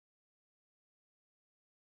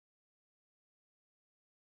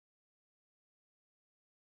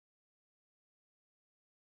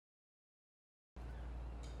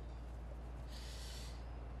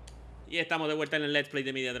Y estamos de vuelta en el Let's Play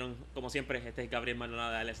de Mediatron. Como siempre, este es Gabriel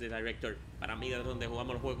Maldonado, él es el director para Mediatron, donde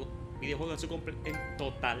jugamos los videojuegos en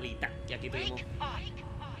totalidad. Y aquí tuvimos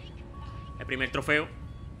el primer trofeo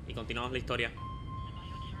y continuamos la historia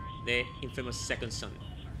de inFAMOUS Second Son.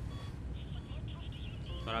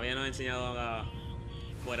 Todavía no he enseñado nada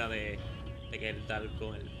fuera de que él tal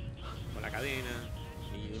con la cadena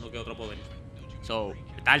y uno que otro poder. So,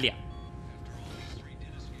 está al día.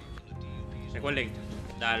 Recuerden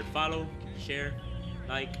dar follow, share,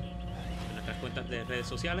 like en nuestras cuentas de redes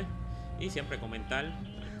sociales y siempre comentar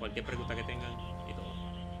cualquier pregunta que tengan y todo.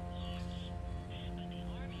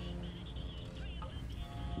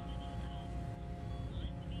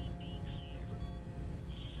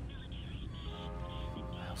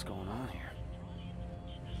 What's going on here?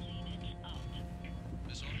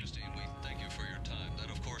 Miss Augustine, we thank you for your time.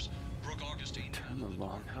 That, of course, Brooke Augustine. Turn the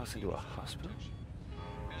longhouse into a hospital?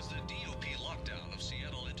 As the DOP lockdown of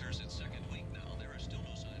Seattle enters its second week now, there is still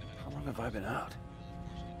no sign of it. How long have I been out?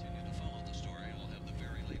 We'll, of course, continue to follow the story. I'll have the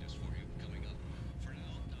very latest for you coming up. For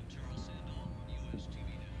now, I'm Charles Sandel, US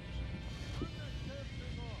TV News.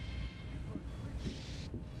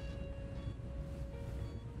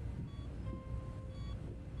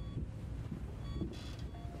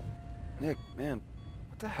 Nick, man,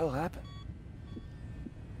 what the hell happened?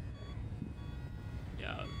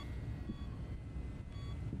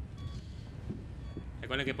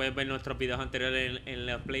 Recuerden que pueden ver nuestros videos anteriores en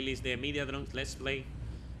la playlist de Mediatron Let's Play.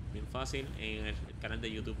 Bien fácil, en el canal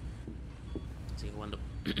de YouTube. Sigue jugando.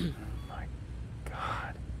 Oh my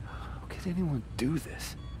God. How could anyone do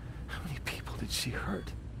this? How many people did she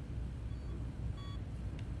hurt?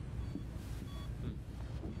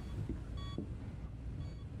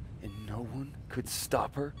 And no one could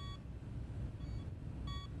stop her?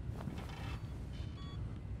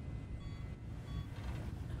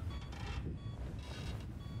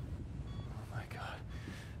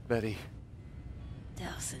 Betty.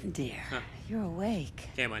 Delson, dear, you're awake.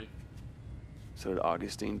 Qué mal. So did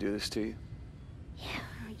Augustine do this to you? Yeah,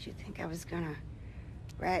 did you think I was gonna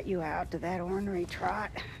rat you out to that ornery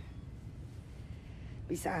trot?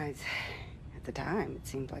 Besides, at the time, it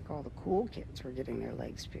seemed like all the cool kids were getting their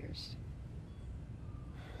legs pierced.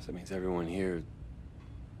 So that means everyone here...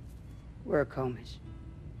 We're Comish.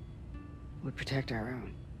 We protect our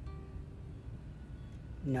own.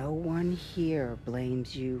 No one here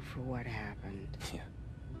blames you for what happened. Yeah.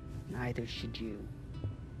 Neither should you.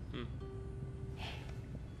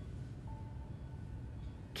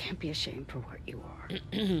 Can't be ashamed for what you are.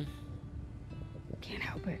 Can't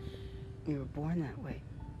help it. You were born that way.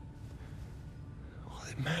 All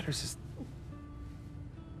that matters is...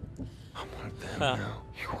 I'm one of them now.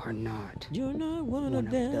 You are not. You're not one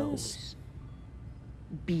of those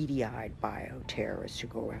beady-eyed bioterrorists who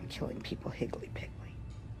go around killing people higgledy-piggledy.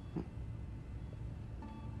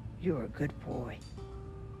 You're a good boy.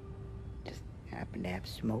 Just happen to have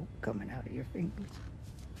smoke coming out of your fingers.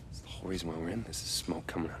 That's the whole reason why we're in this, is smoke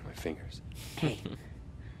coming out of my fingers. Hey.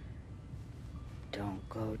 Don't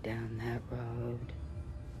go down that road.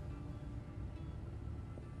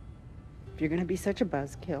 If you're gonna be such a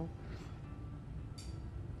buzzkill,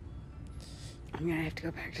 I'm gonna have to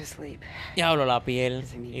go back to sleep. Diablo, la piel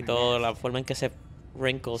y todo, la forma en que se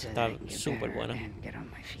wrinkles está súper buena.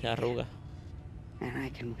 Se arruga. And I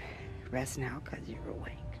can rest now because you're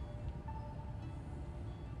awake.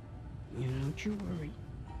 You don't you worry.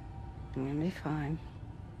 I'm gonna be fine.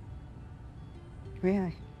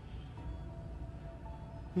 Really.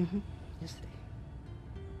 You'll see.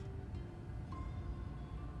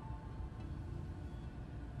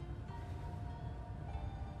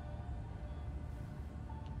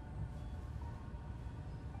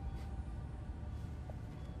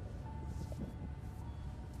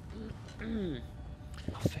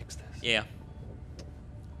 I'll fix this. Yeah.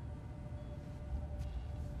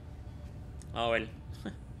 Vamos a ver.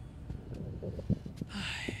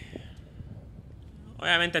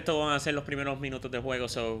 Obviamente esto van a ser los primeros minutos del juego,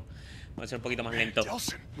 so va a ser un poquito más lento.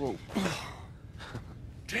 Delson. Whoa.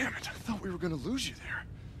 Damn it, I thought we were gonna lose you there.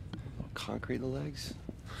 Concrete the legs?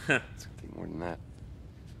 It's gonna take more than that.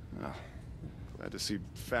 Oh, glad to see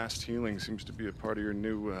fast healing seems to be a part of your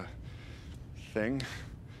new, thing.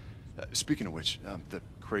 Speaking of which, the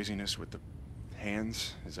craziness with the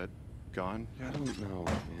hands, is that gone? I don't know,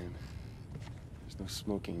 man. There's no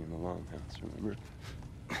smoking in the longhouse, remember?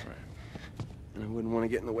 Right. And I wouldn't want to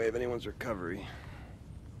get in the way of anyone's recovery.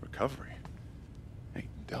 Recovery? Hey,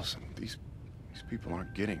 Delson, these people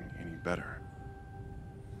aren't getting any better.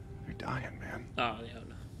 They're dying, man. Ah,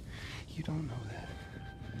 diablo. You don't know that.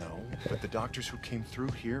 No, but the doctors who came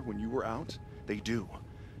through here when you were out, they do.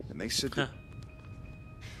 And they said that...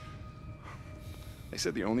 They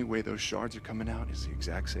said the only way those shards are coming out is the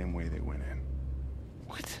exact same way they went in.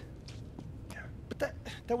 What? Yeah. But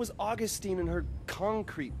that was Augustine and her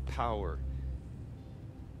concrete power.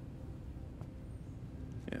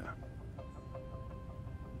 Yeah.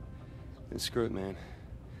 Then screw it, man.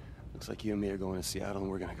 Looks like you and me are going to Seattle and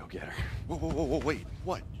we're gonna go get her. Whoa, whoa, whoa, whoa, wait.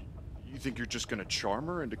 What? You think you're just gonna charm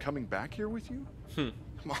her into coming back here with you?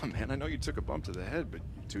 Come on, man. I know you took a bump to the head, but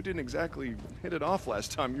you two didn't exactly hit it off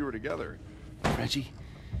last time you were together. Reggie,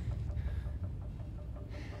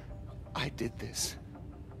 I did this.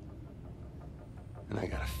 And I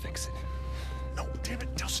gotta fix it. No, damn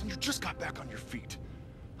it, Delson, you just got back on your feet.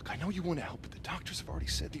 Look, I know you want to help, but the doctors have already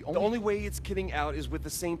said the The only way it's getting out is with the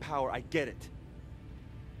same power. I get it.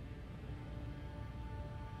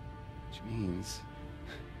 Which means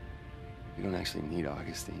we don't actually need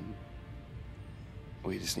Augustine.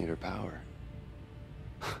 We just need her power.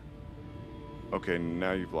 Okay,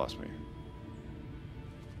 now you've lost me.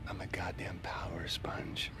 I'm a goddamn power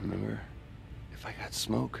sponge, remember? If I got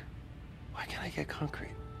smoke, why can't I get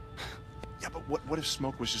concrete? Yeah, but what if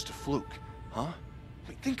smoke was just a fluke, huh? I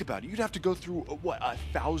mean, think about it. You'd have to go through, what,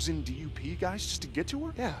 1,000 DUP guys just to get to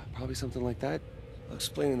her? Yeah, probably something like that. I'll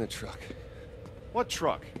explain in the truck. What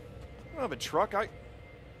truck? I don't have a truck.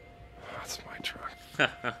 That's my truck.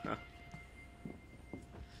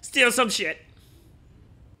 Steal some shit.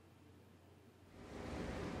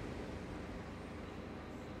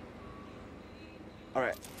 All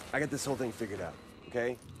right, I got this whole thing figured out,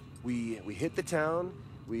 okay? We hit the town,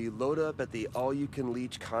 we load up at the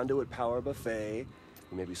all-you-can-leech conduit power buffet,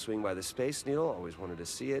 we maybe swing by the Space Needle, always wanted to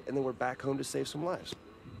see it, and then we're back home to save some lives.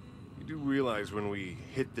 You do realize when we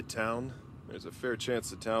hit the town, there's a fair chance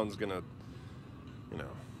the town's gonna, you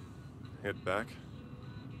know, hit back?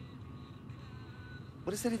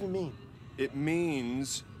 What does that even mean? It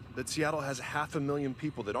means that Seattle has 500,000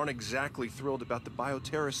 people that aren't exactly thrilled about the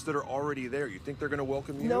bioterrorists that are already there. You think they're gonna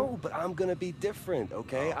welcome you? No, but I'm gonna be different,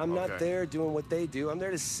 okay? Oh, I'm not okay. there doing what they do. I'm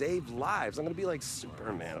there to save lives. I'm gonna be like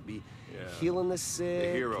Superman. I'll be healing the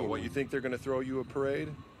sick. The hero. and- What, you think they're gonna throw you a parade?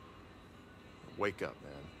 Wake up,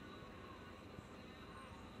 man.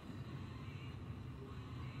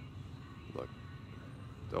 Look,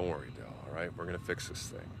 don't worry, Del, all right? We're gonna fix this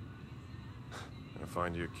thing. I'm gonna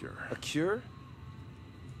find you a cure. A cure?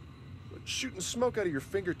 But shooting smoke out of your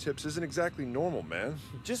fingertips isn't exactly normal, man.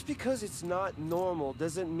 Just because it's not normal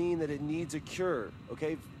doesn't mean that it needs a cure,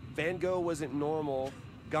 okay? Van Gogh wasn't normal.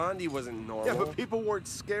 Gandhi wasn't normal. Yeah, but people weren't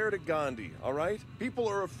scared of Gandhi, all right? People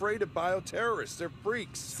are afraid of bioterrorists. They're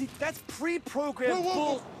freaks. See, that's pre-programmed Whoa, whoa,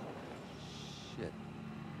 bull... whoa. Shit.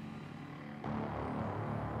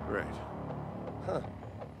 Right. Huh.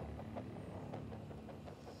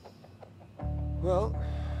 Well...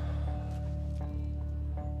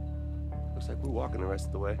 looks like we're walking the rest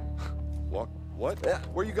of the way. Walk? What? Yeah.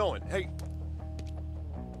 Where are you going? Hey.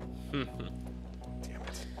 Damn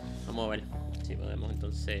it. Vamos a ver si podemos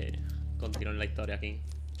entonces continuar la historia aquí.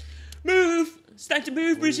 Move! It's time to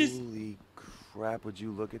move, Bridges! Holy crap, would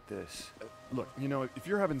you look at this? Look, you know, if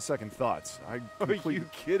you're having second thoughts, Are you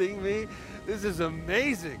kidding me? This is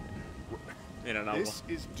amazing. Mira el agua. This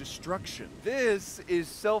is destruction. This is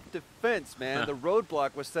self-defense, man. The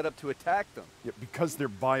roadblock was set up to attack them. Yeah, because they're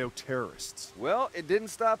bioterrorists. Well, it didn't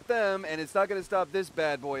stop them, and it's not going to stop this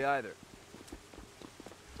bad boy either.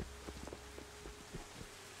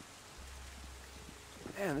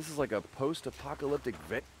 Man, this is like a post-apocalyptic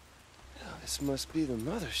vet. Oh, this must be the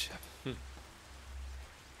mothership.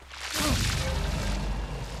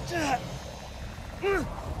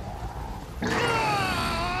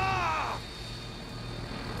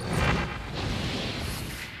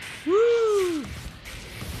 Woo!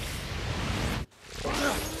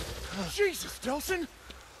 Jesus, Delson!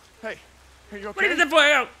 Hey, are you okay? ¡Prende ese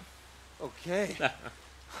fuego! Okay.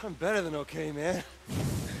 I'm better than okay, man. I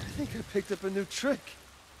think I picked up a new trick.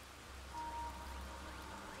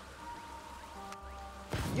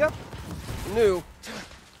 Yep. New.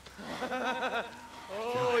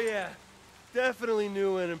 Oh, yeah. Definitely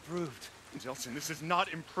new and improved. Delson, this is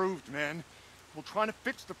not improved, man. We're trying to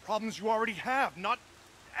fix the problems you already have, not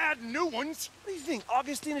add new ones. What do you think?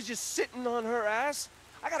 Augustine is just sitting on her ass?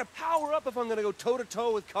 I gotta power up if I'm gonna go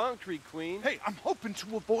toe-to-toe with Concrete Queen. Hey, I'm hoping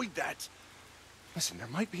to avoid that. Listen, there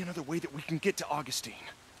might be another way that we can get to Augustine.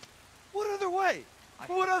 What other way?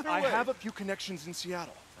 What other way? I have a few connections in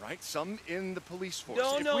Seattle, all right? Some in the police force.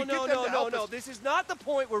 No, If no, we get no, them no, to no, help no. us- This is not the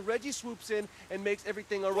point where Reggie swoops in and makes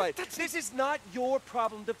everything all right. This is not your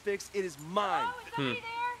problem to fix. It is mine. Oh, is somebody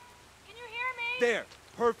there? Can you hear me? There.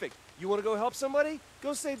 Perfect. You want to go help somebody?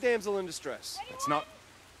 Go save damsel in distress. It's not...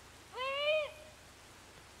 Please?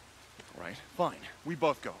 right? Fine. We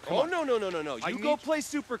both go. Come Oh, on. no. I You need- go play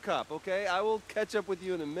Super Cup, okay? I will catch up with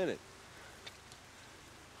you in a minute.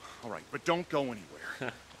 All right, but don't go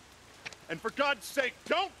anywhere. And for God's sake,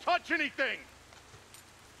 don't touch anything!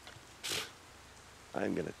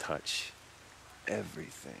 I'm gonna touch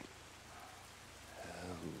everything.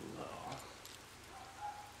 Hello.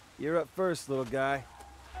 You're up first, little guy.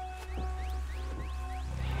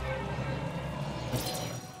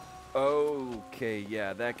 Okay,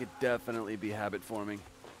 yeah, that could definitely be habit forming.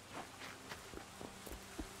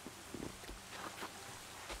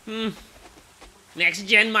 Next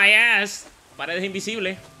gen my ass. Paredes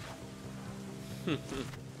invisibles.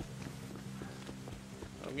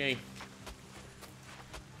 Ok.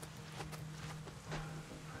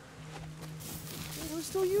 We're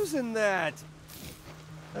still using that.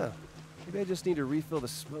 Oh, maybe I just need to refill the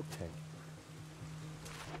smoke tank.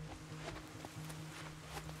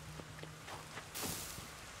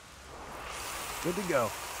 Good to go.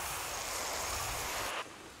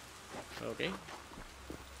 Ok.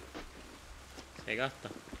 Se gasta.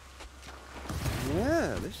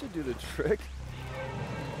 Yeah, this should do the trick.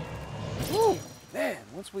 Woo! Man,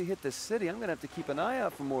 once we hit this city, I'm gonna have to keep an eye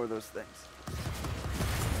out for more of those things.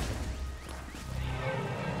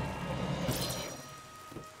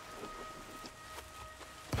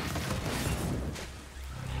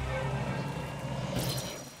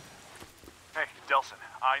 Hey, Delson,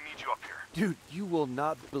 I need you up here. Dude, you will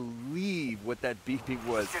not believe what that beeping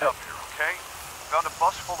was. Get up here, okay? Found a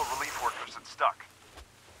bus full of relief workers that's stuck.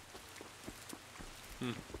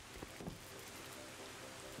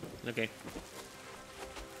 Ok.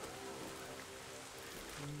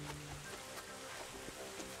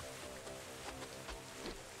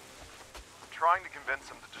 Trying to convince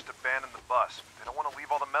them to just abandon the bus. They don't want to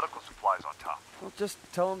leave all the medical supplies on top. Well, just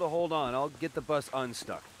tell them to hold on. I'll get the bus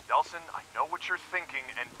unstuck. Delson, I know what you're thinking,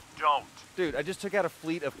 and don't. Dude, I just took out a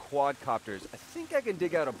fleet of quadcopters. I think I can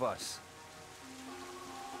dig out a bus.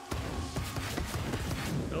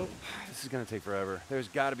 Nope. This is gonna take forever. There's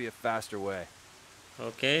gotta be a faster way.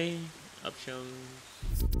 Ok. Options.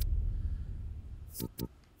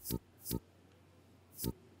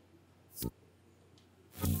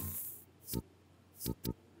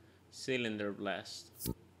 Cylinder blast.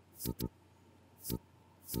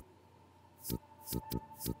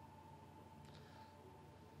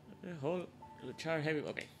 Hold. Charge heavy.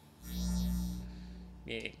 Ok.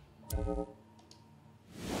 Bien.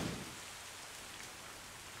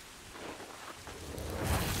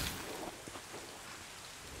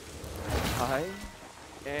 I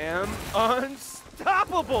am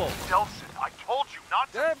unstoppable! Delson, I told you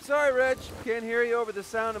not to. I'm sorry, Reg. Can't hear you over the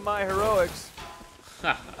sound of my heroics.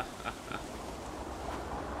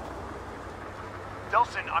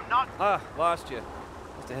 Delson, I'm not. Ah, lost you.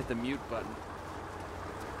 Must have hit the mute button.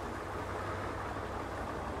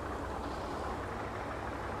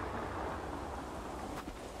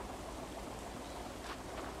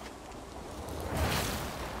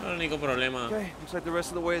 El único problema. Okay, looks like the rest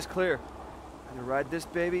of the way is clear. I'm gonna ride this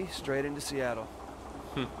baby straight into Seattle.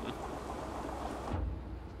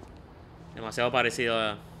 Demasiado parecido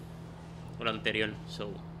a lo anterior.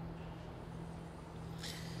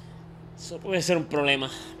 Eso puede ser un problema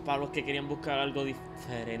para los que querían buscar algo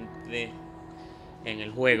diferente en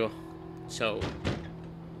el juego. Dude,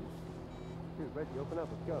 Reggie, open up,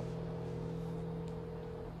 let's go.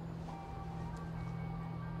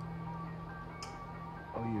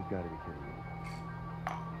 Oh, you've got to be kidding me.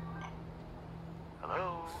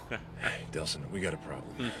 Hello? Hey, Delson, we got a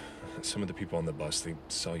problem. Some of the people on the bus, they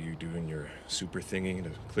saw you doing your super thingy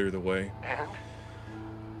to clear the way. And?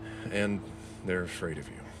 And they're afraid of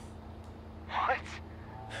you. What?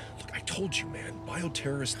 Look, I told you, man.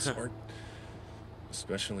 Bioterrorists aren't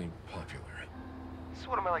especially popular. So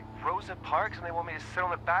what am I, like Rosa Parks, and they want me to sit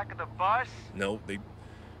on the back of the bus? No, they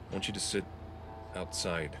want you to sit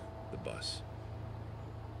outside the bus.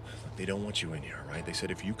 Look, they don't want you in here, all right? They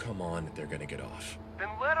said if you come on, they're gonna get off. Then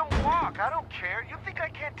let them walk. I don't care. You think I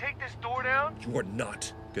can't take this door down? You are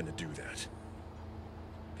not gonna do that.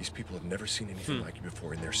 These people have never seen anything like you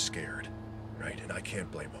before, and they're scared, right? And I can't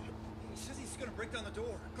blame them. He says he's gonna break down the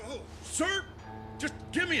door. Go! Sir, just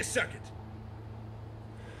give me a second.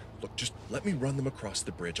 Look, just let me run them across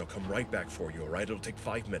the bridge. I'll come right back for you, all right? It'll take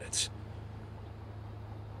 5 minutes.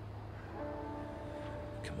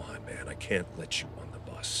 Come on, man. I can't let you on the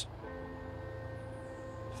bus.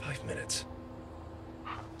 5 minutes.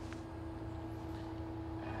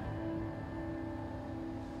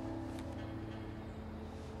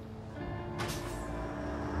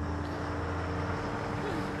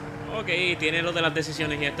 Ok, tiene lo de las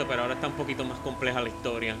decisiones y esto, pero ahora está un poquito más compleja la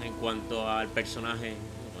historia en cuanto al personaje.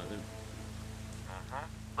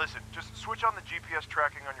 Listen, just switch on the GPS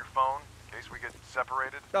tracking on your phone in case we get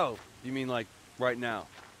separated. Oh, you mean like right now?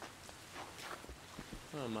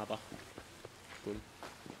 Ah, mapa. Cool.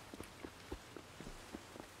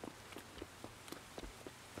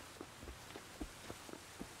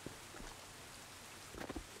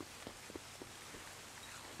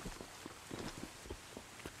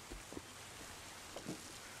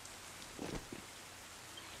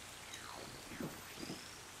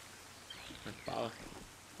 Espada.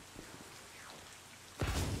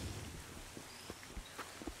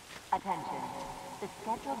 Attention. The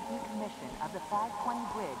scheduled decommission of the 520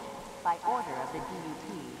 bridge by order of the DUP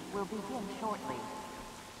will begin shortly.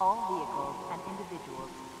 All vehicles and individuals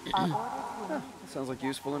are ordered to... Sounds like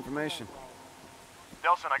useful information.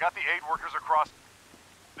 Delson, I got the aid workers across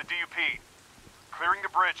the DUP. Clearing the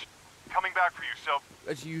bridge. Coming back for you, so...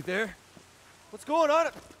 Reggie, you there? What's going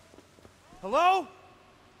on? Hello?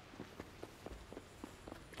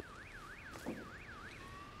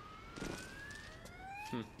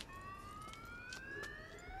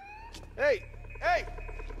 Hey! Hey!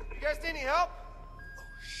 You guys need any help? Oh,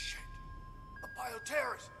 shit. A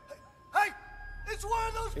bioterrorist. Hey! Hey! It's one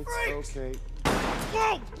of those freaks! It's okay.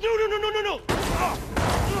 Whoa! No!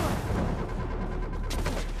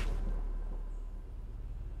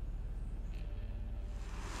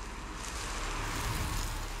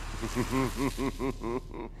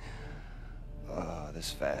 Oh,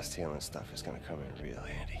 this fast healing stuff is gonna come in real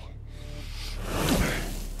handy.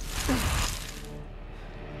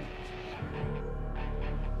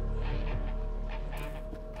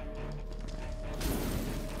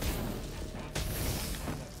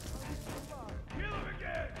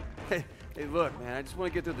 Hey, look, man, I just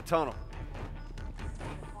want to get through the tunnel.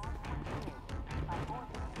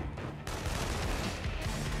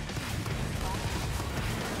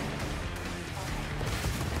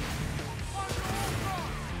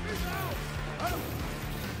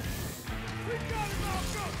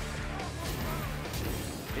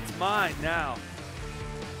 It's mine now.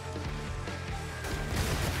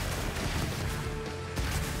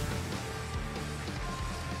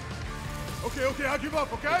 Okay, I'll give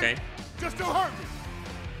up, okay? Okay. Just don't hurt me!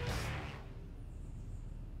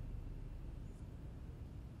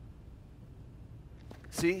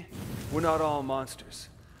 See? We're not all monsters.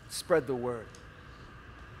 Spread the word.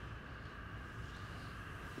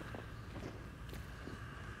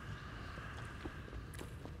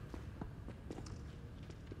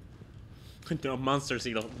 Entre los monsters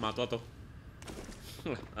y los mató a todos.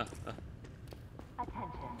 Attention.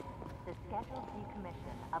 The scheduled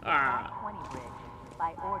decommission of the 520 bridge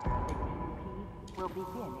by order of the DUP will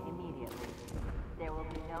begin immediately. There will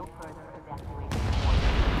be no further evacuation.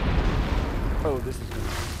 Oh, this is gonna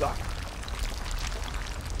suck.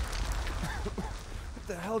 What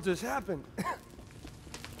the hell just happened?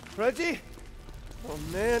 Reggie? Oh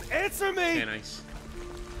man, answer me! Okay, nice.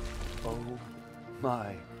 Oh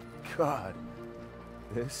my God.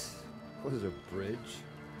 This was a bridge?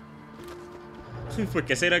 ¿Por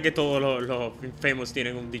qué será que todos los inFAMOUS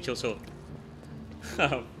tienen un dichoso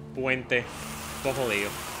puente todo jodido?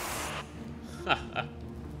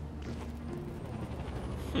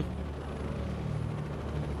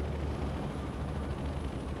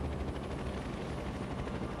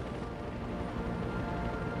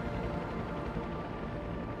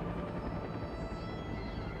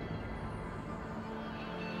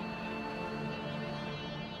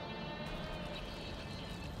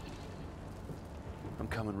 I'm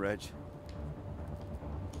coming, Reg.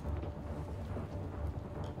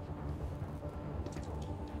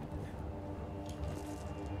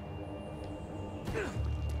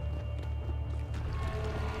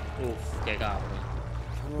 Uf, qué cabrón.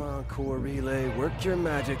 Come on, core relay, work your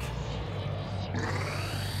magic.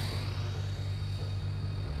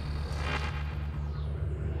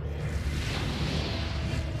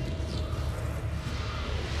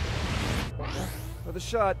 Another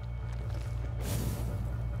shot.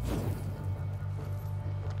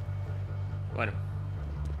 Bueno.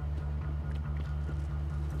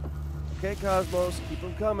 Okay, Cosmos, keep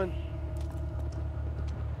them coming.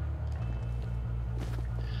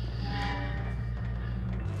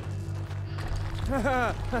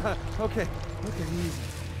 Okay, easy.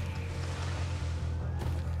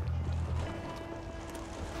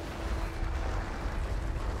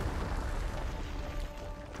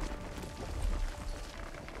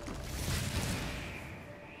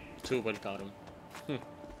 Super cabrón. Un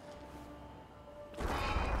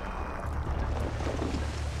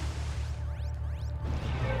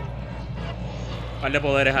par de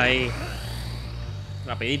poderes ahí.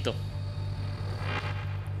 Rapidito.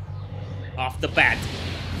 Off the bat.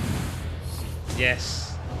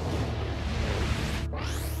 Yes.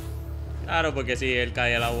 Claro, porque si él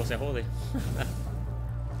cae al agua se jode.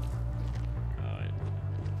 A ver.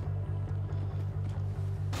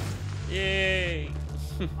 Yay.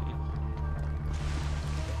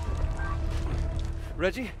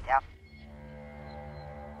 Reggie? Yep.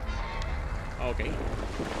 Ok.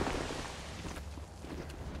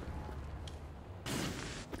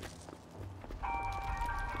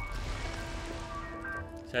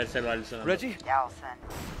 El celular sonando. Reggie? Delson,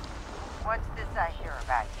 what's this I hear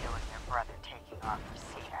about you and your brother taking off for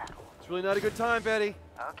Seattle? It's really not a good time, Betty.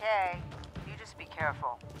 Okay, you just be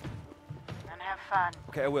careful. And have fun.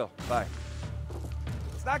 Okay, I will. Bye.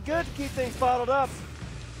 It's not good to keep things bottled up.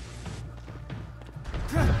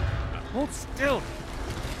 Hold still.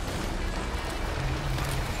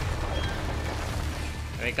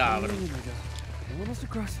 Ay, cabrón. Oh my God. Almost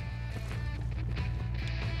across.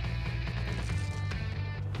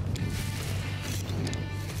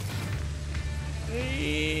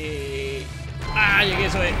 Ah, llegué,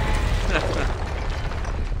 eso es.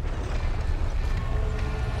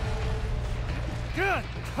 God,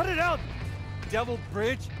 cut it out, devil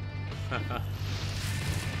bridge.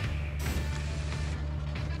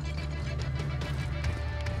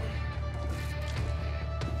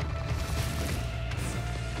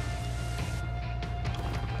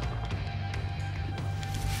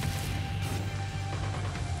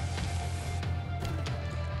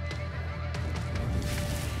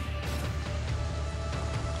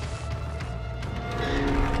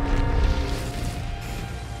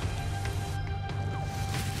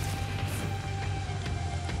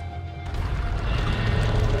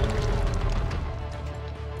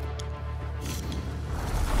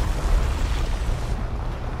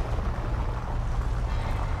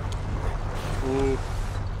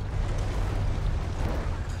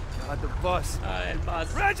 God, the bus. El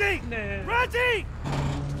bus. Reggie! No. Reggie!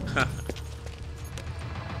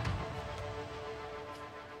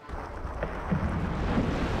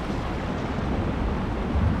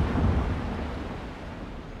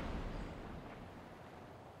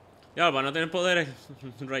 Ya, para no tener poderes,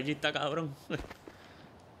 Reggie está cabrón.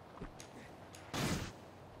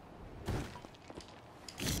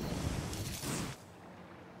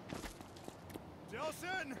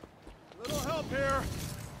 Delson, little help here.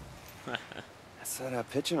 That's that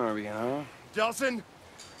pitching arm again, huh? Delson.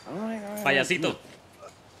 All right. Payasito.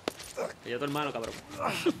 Que yo tu hermano, cabrón.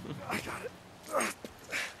 I got it.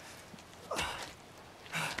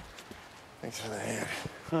 Thanks for the hand.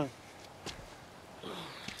 Huh.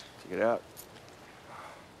 Check it out.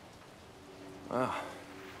 Wow.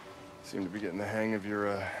 Seem to be getting the hang of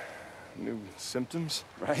your new symptoms.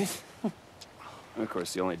 Right? And of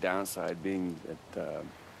course, the only downside being that,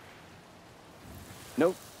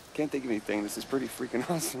 nope, can't think of anything. This is pretty freaking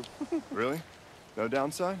awesome. Really? No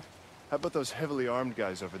downside? How about those heavily armed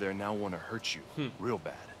guys over there now want to hurt you real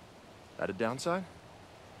bad? That a downside?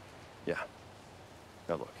 Yeah.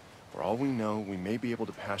 Now look, for all we know, we may be able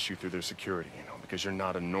to pass you through their security, you know, because you're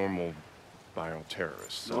not a normal viral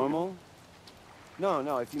terrorist. So Normal?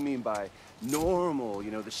 No, if you mean by normal,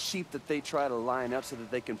 you know, the sheep that they try to line up so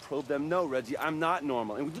that they can probe them. No, Reggie, I'm not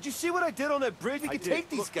normal. And did you see what I did on that bridge? We I can did. take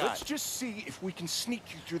these Look, guys. Let's just see if we can sneak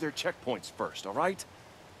you through their checkpoints first, all right?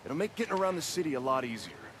 It'll make getting around the city a lot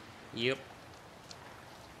easier. Yep.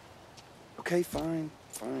 Okay, fine.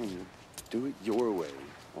 Do it your way.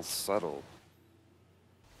 I'll settle.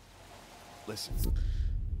 Listen.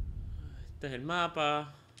 Este es el mapa.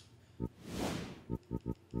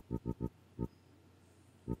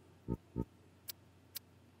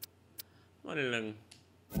 Ponerlo en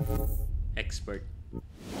expert.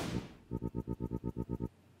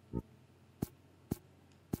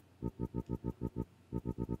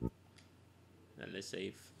 Dale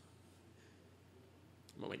save.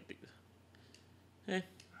 Un momentito.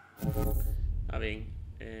 Está bien.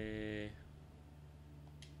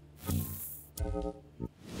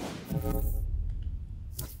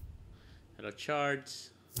 Hello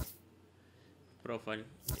charts. Profile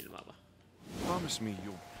y el mapa. Promise me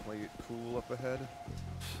you'll play it cool up ahead.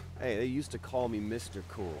 Hey, they used to call me Mr.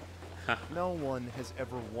 Cool. No one has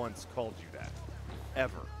ever once called you that.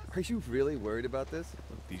 Ever. Are you really worried about this?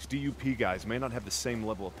 These DUP guys may not have the same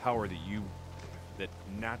level of power that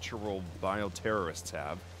natural bioterrorists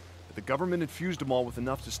have, but the government infused them all with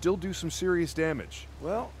enough to still do some serious damage.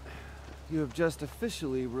 Well, you have just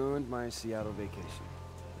officially ruined my Seattle vacation.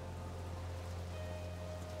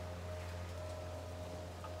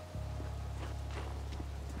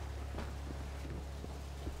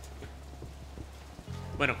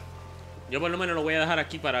 Bueno, yo por lo menos lo voy a dejar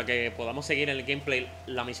aquí para que podamos seguir en el gameplay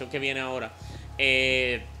la misión que viene ahora.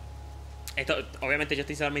 Esto, obviamente yo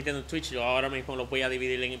estoy transmitiendo en Twitch, yo ahora mismo lo voy a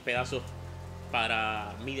dividir en pedazos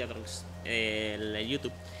para Mediatrons, el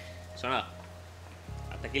YouTube. So nada,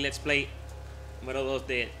 hasta aquí Let's Play número 2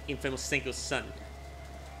 de inFAMOUS Single Sun.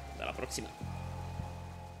 Hasta la próxima.